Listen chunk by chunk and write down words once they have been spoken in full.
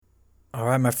All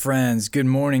right, my friends, good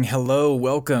morning. Hello,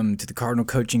 welcome to the Cardinal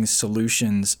Coaching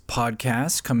Solutions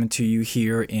podcast, coming to you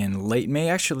here in late May,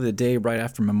 actually the day right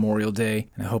after Memorial Day.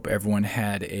 And I hope everyone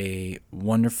had a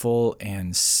wonderful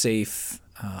and safe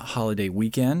holiday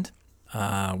weekend.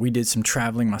 We did some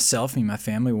traveling myself, me and my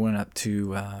family. We went up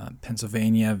to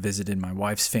Pennsylvania, visited my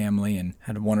wife's family, and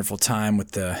had a wonderful time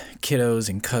with the kiddos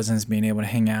and cousins being able to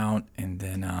hang out. And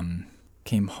then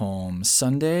came home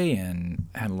Sunday and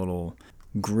had a little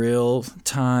grill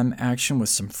time action with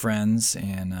some friends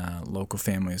and local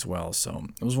family as well. So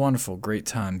it was wonderful, great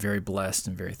time, very blessed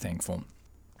and very thankful.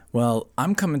 Well,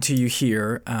 I'm coming to you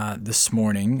here this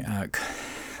morning.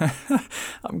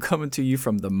 I'm coming to you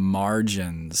from the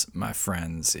margins, my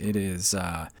friends. It's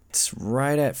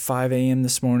right at 5 a.m.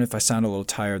 this morning. If I sound a little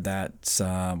tired, that's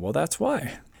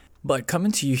why. But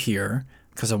coming to you here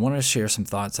because I wanted to share some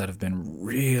thoughts that have been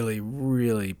really,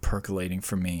 really percolating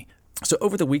for me. So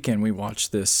over the weekend, we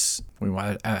watched this.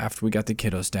 After we got the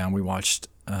kiddos down, we watched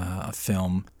a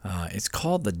film. It's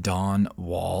called The Dawn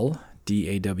Wall,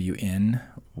 D-A-W-N,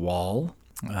 Wall.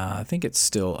 I think it's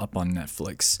still up on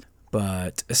Netflix.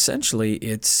 But essentially,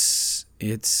 it's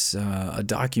a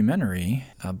documentary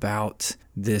about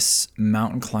this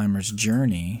mountain climber's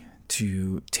journey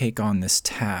to take on this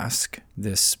task,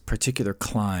 this particular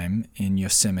climb in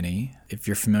Yosemite. If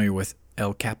you're familiar with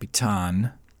El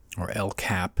Capitan or El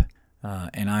Cap.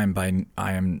 And I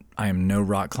am no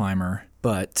rock climber,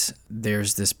 but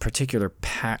there's this particular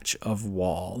patch of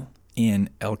wall in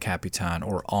El Capitan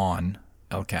or on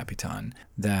El Capitan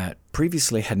that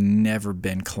previously had never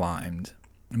been climbed.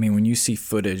 I mean, when you see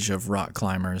footage of rock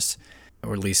climbers,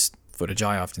 or at least footage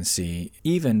I often see,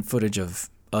 even footage of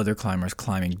other climbers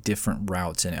climbing different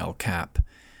routes in El Cap,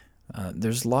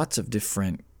 there's lots of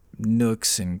different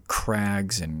nooks and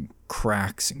crags and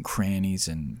cracks and crannies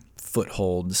and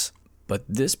footholds. But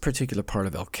this particular part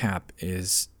of El Cap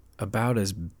is about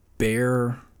as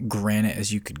bare granite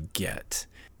as you could get,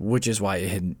 which is why it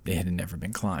had never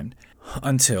been climbed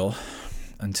until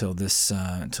this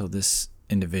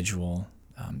individual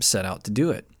set out to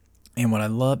do it. And what I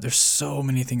love, there's so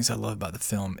many things I love about the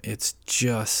film. It's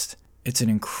an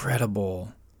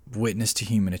incredible witness to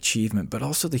human achievement, but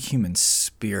also the human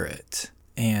spirit.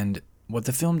 And what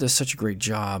the film does such a great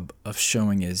job of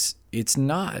showing is it's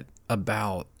not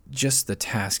about just the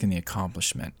task and the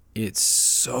accomplishment. It's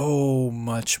so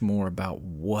much more about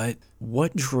what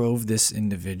drove this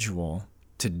individual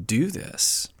to do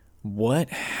this. What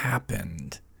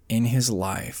happened in his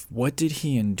life? What did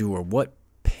he endure? What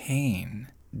pain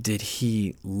did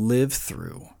he live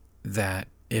through that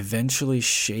eventually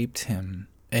shaped him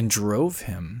and drove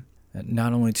him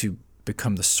not only to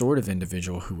become the sort of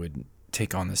individual who would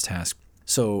take on this task.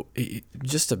 So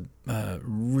just a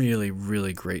really,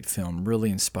 really great film, really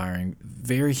inspiring,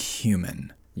 very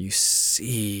human. You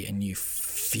see and you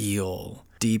feel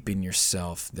deep in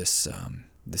yourself this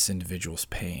individual's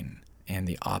pain and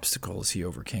the obstacles he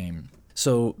overcame.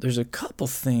 So there's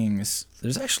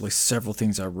actually several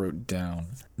things I wrote down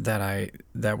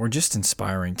that were just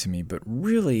inspiring to me, but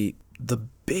really the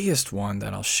biggest one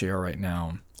that I'll share right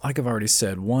now, like I've already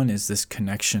said, one is this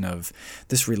connection of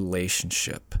this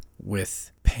relationship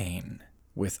with pain,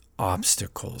 with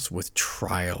obstacles, with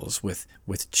trials, with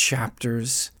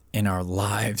chapters in our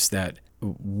lives that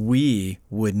we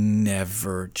would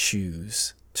never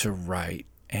choose to write.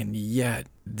 And yet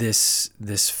this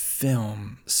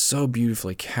film so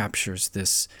beautifully captures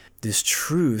this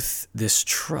truth, this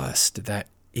trust that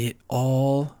it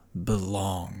all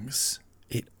belongs.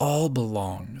 It all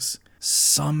belongs.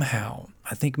 Somehow,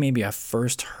 I think maybe I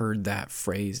first heard that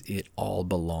phrase, it all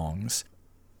belongs,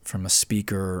 from a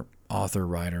speaker, author,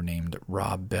 writer named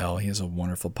Rob Bell. He has a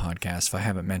wonderful podcast. If I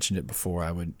haven't mentioned it before,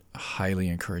 I would highly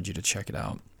encourage you to check it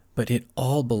out. But it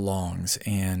all belongs.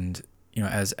 And,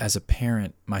 as a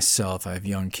parent myself, I have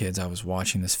young kids. I was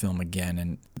watching this film again,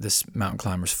 and this mountain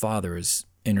climber's father is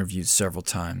interviewed several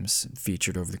times,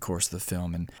 featured over the course of the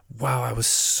film. And wow, I was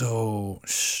so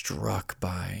struck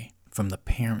by, from the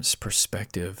parent's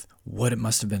perspective, what it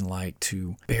must have been like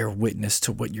to bear witness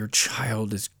to what your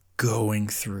child is going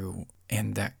through,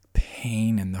 and that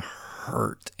pain and the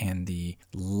hurt and the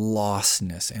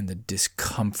lostness and the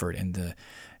discomfort and the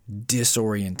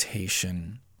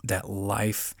disorientation that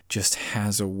life just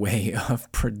has a way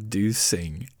of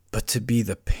producing. But to be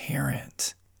the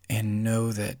parent and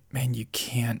know that, man,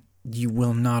 you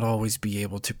will not always be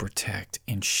able to protect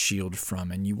and shield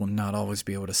from, and you will not always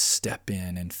be able to step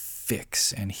in and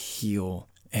fix and heal,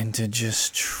 and to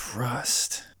just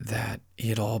trust that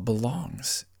it all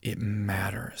belongs. It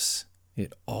matters.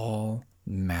 It all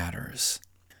matters.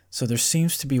 So there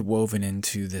seems to be woven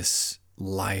into this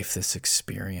life, this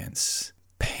experience,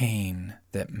 pain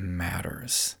that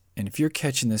matters. And if you're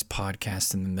catching this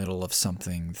podcast in the middle of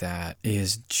something that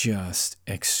is just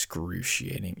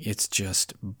excruciating, it's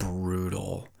just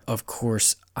brutal. Of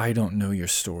course, I don't know your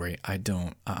story.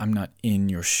 I'm not in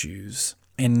your shoes.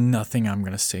 And nothing I'm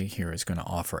going to say here is going to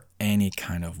offer any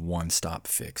kind of one-stop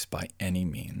fix by any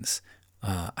means.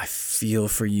 I feel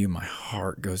for you. My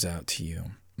heart goes out to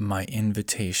you. My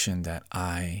invitation that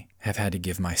I have had to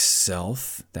give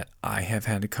myself, that I have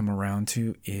had to come around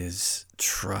to, is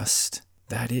trust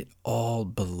that it all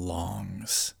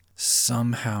belongs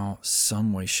somehow,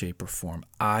 some way, shape, or form.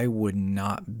 I would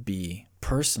not be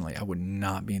in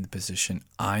the position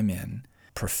I'm in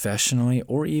professionally,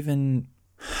 or even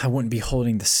I wouldn't be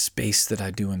holding the space that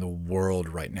I do in the world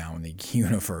right now, in the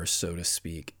universe, so to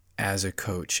speak, as a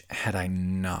coach, had I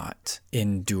not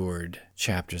endured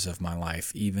chapters of my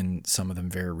life, even some of them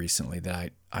very recently,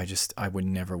 that I would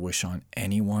never wish on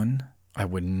anyone. I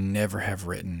would never have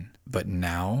written. But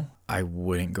now I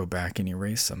wouldn't go back and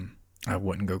erase them. I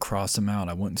wouldn't go cross them out.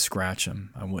 I wouldn't scratch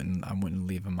them. I wouldn't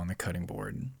leave them on the cutting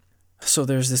board. So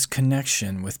there's this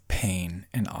connection with pain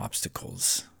and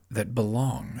obstacles that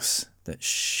belongs, that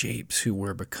shapes who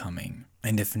we're becoming.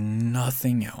 And if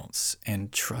nothing else,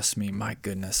 and trust me, my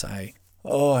goodness,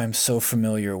 I'm so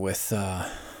familiar with the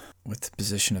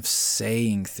position of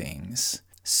saying things,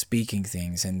 speaking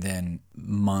things, and then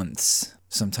months,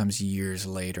 sometimes years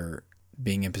later,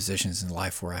 being in positions in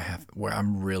life where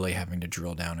I'm really having to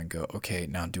drill down and go, okay,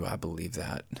 now do I believe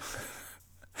that?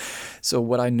 So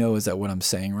what I know is that what I'm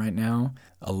saying right now,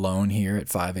 alone here at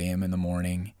 5 a.m. in the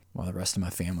morning, while the rest of my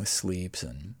family sleeps,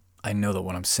 and I know that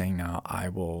what I'm saying now,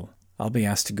 I'll be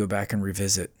asked to go back and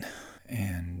revisit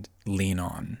and lean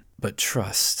on, but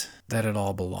trust that it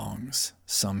all belongs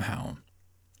somehow.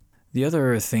 The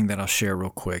other thing that I'll share real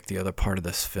quick, the other part of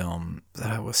this film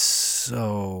that I was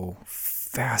so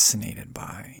fascinated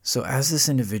by. So as this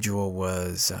individual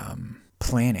was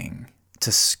planning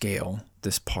to scale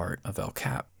this part of El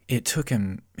Cap, it took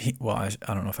him, I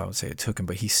don't know if I would say it took him,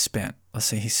 but he spent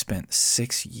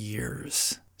 6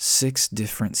 years, 6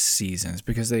 different seasons,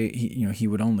 because he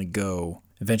would only go,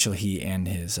 eventually he and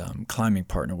his climbing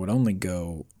partner would only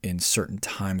go in certain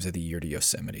times of the year to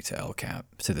Yosemite, to El Cap,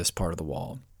 to this part of the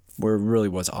wall, where it really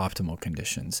was optimal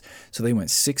conditions. So they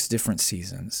went 6 different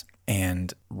seasons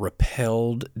and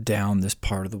rappelled down this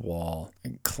part of the wall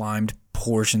and climbed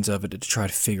portions of it to try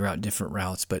to figure out different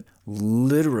routes, but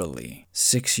literally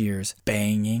 6 years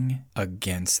banging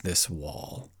against this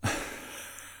wall.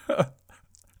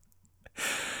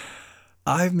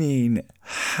 I mean,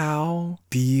 how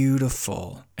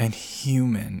beautiful and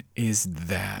human is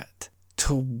that?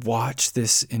 To watch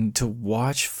this and to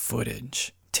watch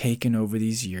footage taken over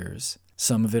these years.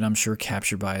 Some of it, I'm sure,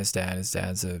 captured by his dad. His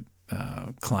dad's a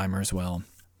climber as well.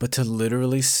 But to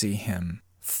literally see him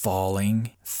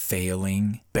falling,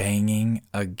 failing, banging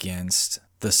against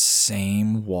the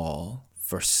same wall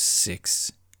for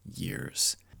 6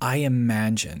 years. I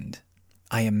imagined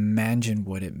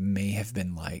what it may have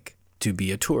been like to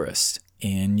be a tourist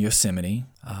in Yosemite,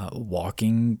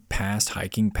 walking past,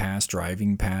 hiking past,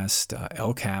 driving past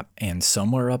El Cap, and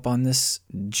somewhere up on this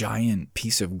giant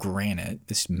piece of granite,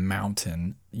 this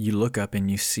mountain, you look up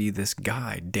and you see this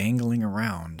guy dangling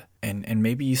around, and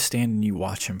maybe you stand and you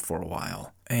watch him for a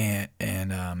while. And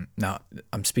now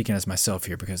I'm speaking as myself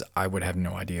here because I would have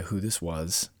no idea who this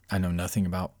was. I know nothing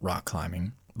about rock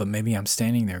climbing, but maybe I'm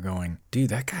standing there going,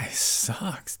 dude, that guy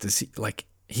sucks.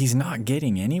 He's not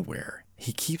getting anywhere.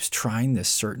 He keeps trying this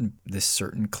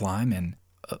certain climb, and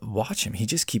watch him. He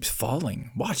just keeps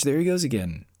falling. Watch, there he goes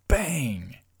again.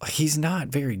 Bang! He's not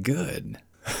very good.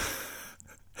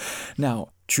 Now,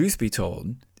 truth be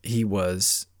told, he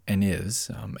was and is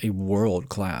a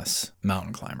world-class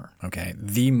mountain climber. Okay,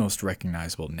 the most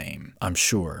recognizable name, I'm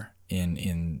sure,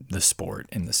 in the sport,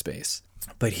 in the space.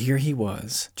 But here he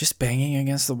was, just banging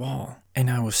against the wall,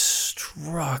 and I was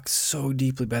struck so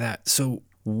deeply by that. So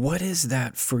what is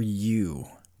that for you?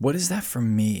 What is that for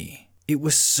me? It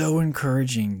was so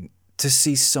encouraging to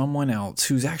see someone else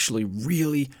who's actually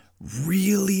really,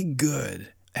 really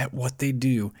good at what they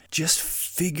do, just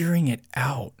figuring it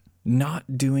out,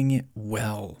 not doing it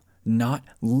well, not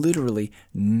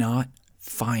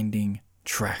finding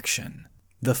traction.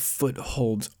 The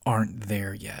footholds aren't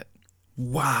there yet.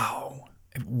 Wow.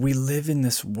 We live in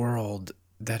this world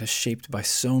that is shaped by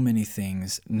so many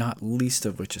things, not least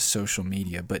of which is social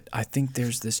media. But I think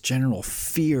there's this general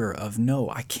fear of, no,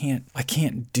 I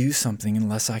can't do something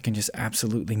unless I can just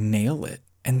absolutely nail it.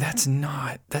 And that's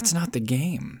not the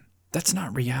game. That's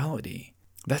not reality.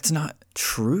 That's not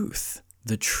truth.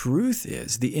 The truth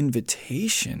is, the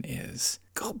invitation is,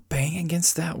 go bang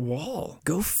against that wall.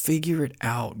 Go figure it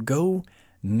out. Go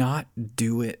not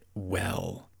do it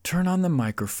well. Turn on the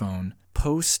microphone,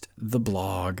 post the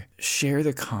blog, share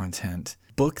the content,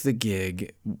 book the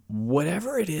gig,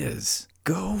 whatever it is.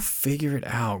 Go figure it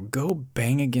out. Go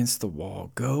bang against the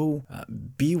wall. Go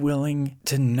be willing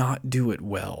to not do it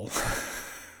well.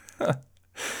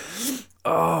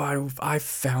 Oh, I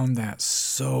found that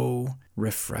so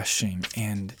refreshing.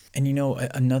 And you know,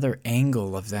 another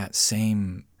angle of that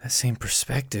same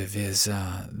perspective is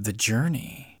the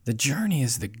journey. The journey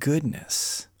is the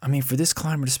goodness. I mean, for this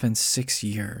climber to spend 6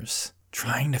 years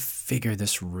trying to figure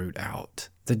this route out,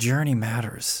 the journey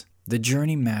matters. The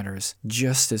journey matters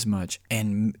just as much,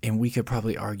 and we could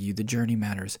probably argue the journey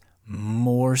matters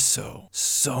more so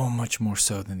much more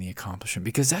so than the accomplishment,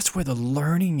 because that's where the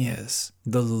learning is.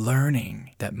 The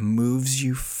learning that moves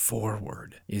you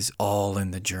forward is all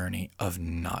in the journey of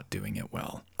not doing it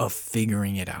well, of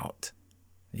figuring it out.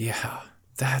 Yeah,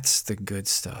 that's the good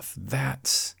stuff.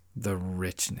 That's the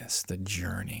richness, the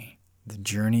journey. The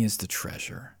journey is the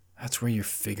treasure. That's where you're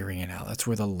figuring it out. That's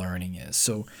where the learning is.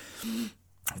 So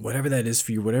whatever that is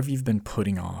for you, whatever you've been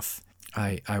putting off,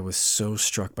 I was so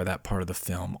struck by that part of the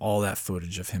film, all that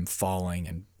footage of him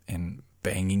falling and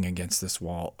banging against this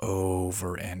wall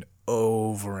over and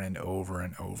over and over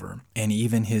and over. And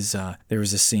even there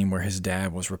was a scene where his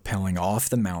dad was rappelling off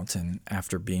the mountain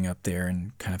after being up there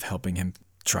and kind of helping him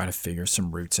try to figure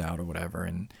some routes out or whatever.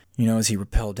 And, you know, as he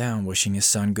rappelled down, wishing his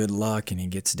son good luck, and he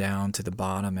gets down to the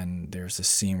bottom, and there's a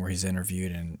scene where he's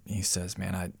interviewed and he says,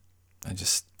 man,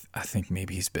 I think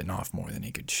maybe he's bitten off more than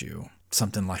he could chew.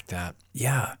 Something like that.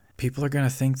 Yeah, people are going to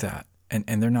think that.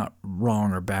 And they're not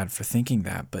wrong or bad for thinking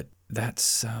that, but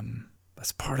that's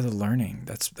part of the learning.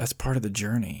 That's part of the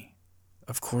journey.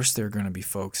 Of course there are going to be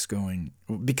folks going,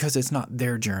 because it's not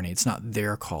their journey, it's not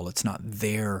their call, it's not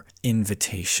their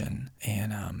invitation.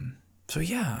 And so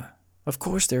yeah, of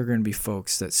course there are going to be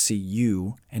folks that see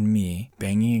you and me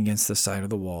banging against the side of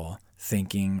the wall,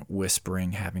 thinking,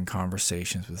 whispering, having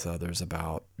conversations with others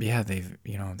about, yeah, they've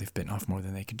bitten off more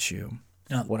than they could chew.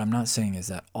 Now, what I'm not saying is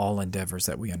that all endeavors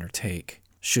that we undertake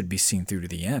should be seen through to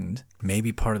the end.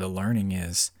 Maybe part of the learning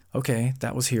is, okay,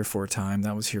 that was here for a time,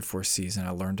 that was here for a season,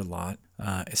 I learned a lot.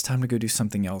 It's time to go do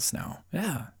something else now.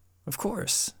 Yeah, of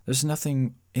course. There's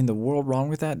nothing in the world wrong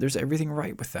with that. There's everything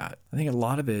right with that. I think a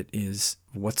lot of it is,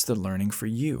 what's the learning for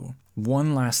you?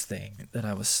 One last thing that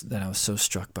I was so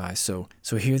struck by. So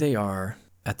here they are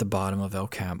at the bottom of El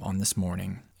Cap on this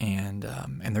morning, and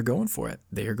they're going for it.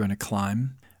 They are going to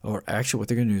climb, or actually what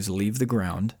they're going to do is leave the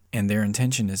ground, and their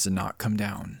intention is to not come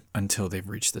down until they've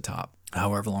reached the top,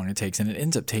 however long it takes. And it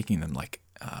ends up taking them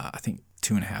I think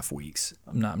 2.5 weeks.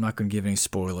 I'm not going to give any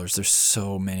spoilers. There's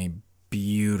so many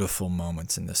beautiful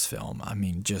moments in this film. I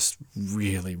mean, just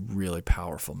really, really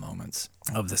powerful moments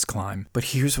of this climb. But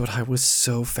here's what I was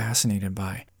so fascinated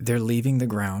by. They're leaving the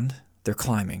ground, they're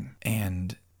climbing,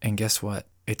 and guess what?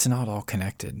 It's not all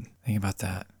connected. Think about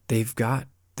that. They've got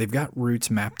routes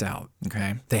mapped out,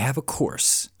 okay? They have a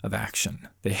course of action.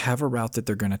 They have a route that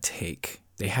they're going to take.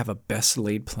 They have a best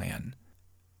laid plan.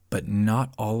 But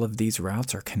not all of these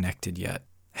routes are connected yet.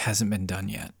 Hasn't been done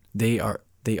yet. They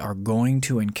are going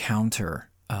to encounter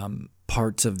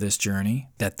parts of this journey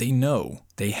that they know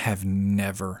they have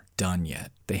never done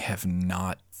yet. They have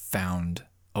not found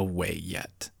a way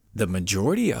yet. The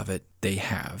majority of it they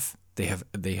have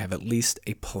at least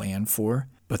a plan for,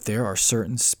 but there are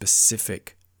certain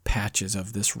specific patches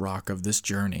of this rock, of this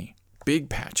journey, big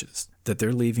patches, that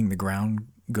they're leaving the ground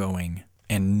going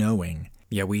and knowing,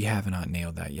 yeah, we have not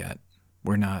nailed that yet.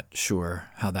 We're not sure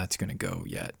how that's going to go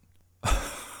yet.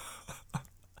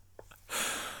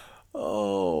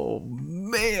 Oh,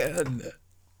 man.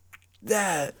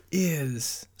 That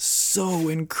is so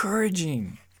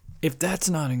encouraging. If that's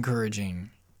not encouraging,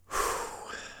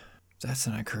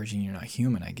 you're not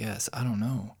human, I guess. I don't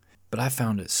know. But I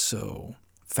found it so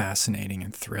fascinating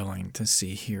and thrilling to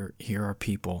see here are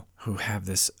people who have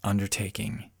this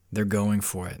undertaking. They're going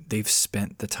for it. They've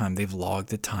spent the time, they've logged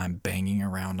the time banging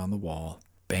around on the wall,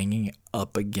 banging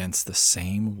up against the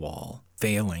same wall,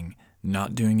 failing,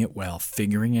 not doing it well,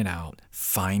 figuring it out,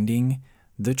 finding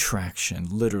the traction,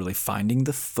 literally finding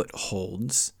the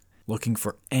footholds, looking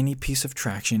for any piece of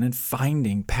traction and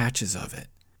finding patches of it.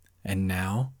 And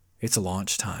now it's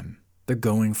launch time. They're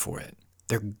going for it.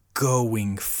 They're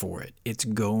going for it. It's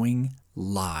going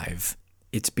live.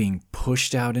 It's being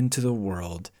pushed out into the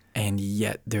world, and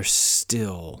yet there's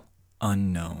still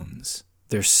unknowns.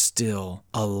 There's still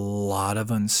a lot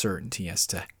of uncertainty as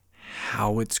to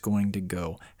how it's going to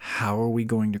go. How are we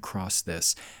going to cross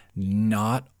this?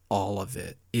 Not all of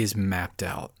it is mapped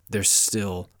out. There's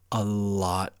still a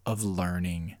lot of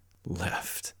learning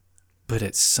left. But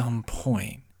at some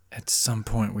point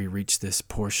we reach this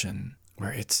portion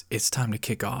where it's time to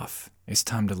kick off. It's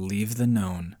time to leave the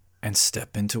known and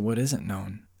step into what isn't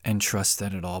known and trust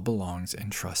that it all belongs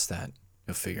and trust that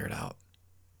you'll figure it out.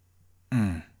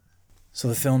 So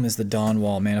the film is The Dawn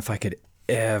Wall. Man, if I could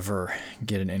ever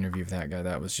get an interview with that guy,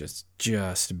 that was just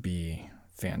be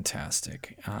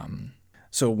fantastic.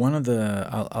 So one of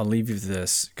I'll leave you with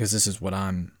this because this is what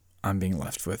I'm being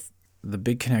left with. The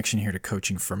big connection here to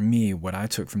coaching for me, what I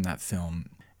took from that film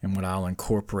and what I'll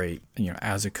incorporate,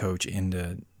 as a coach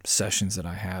into sessions that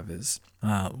I have is,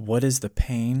 what is the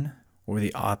pain or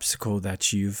the obstacle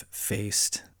that you've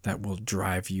faced that will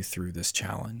drive you through this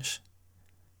challenge?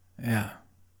 Yeah.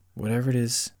 Whatever it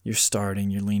is you're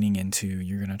starting, you're leaning into,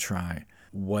 you're going to try.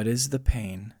 What is the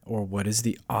pain or what is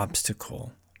the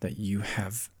obstacle that you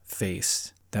have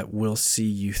faced that will see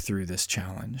you through this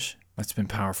challenge? That's been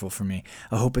powerful for me.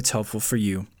 I hope it's helpful for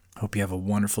you. I hope you have a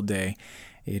wonderful day.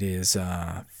 It is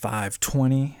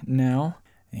 5:20 now,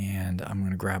 and I'm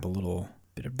going to grab a little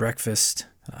bit of breakfast,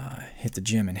 hit the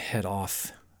gym, and head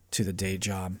off to the day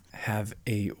job. Have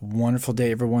a wonderful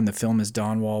day, everyone. The film is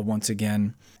Dawn Wall once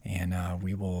again, and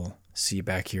we will see you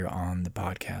back here on the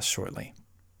podcast shortly.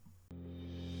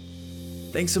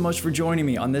 Thanks so much for joining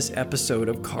me on this episode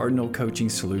of Cardinal Coaching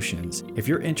Solutions. If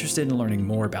you're interested in learning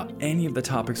more about any of the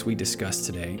topics we discussed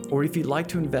today, or if you'd like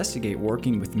to investigate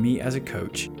working with me as a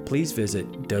coach, please visit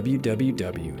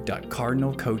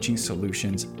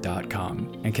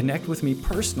www.cardinalcoachingsolutions.com and connect with me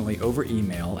personally over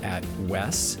email at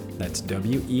Wes, that's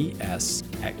W-E-S,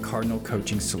 at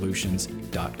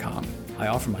cardinalcoachingsolutions.com. I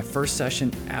offer my first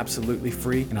session absolutely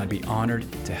free, and I'd be honored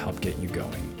to help get you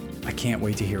going. I can't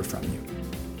wait to hear from you.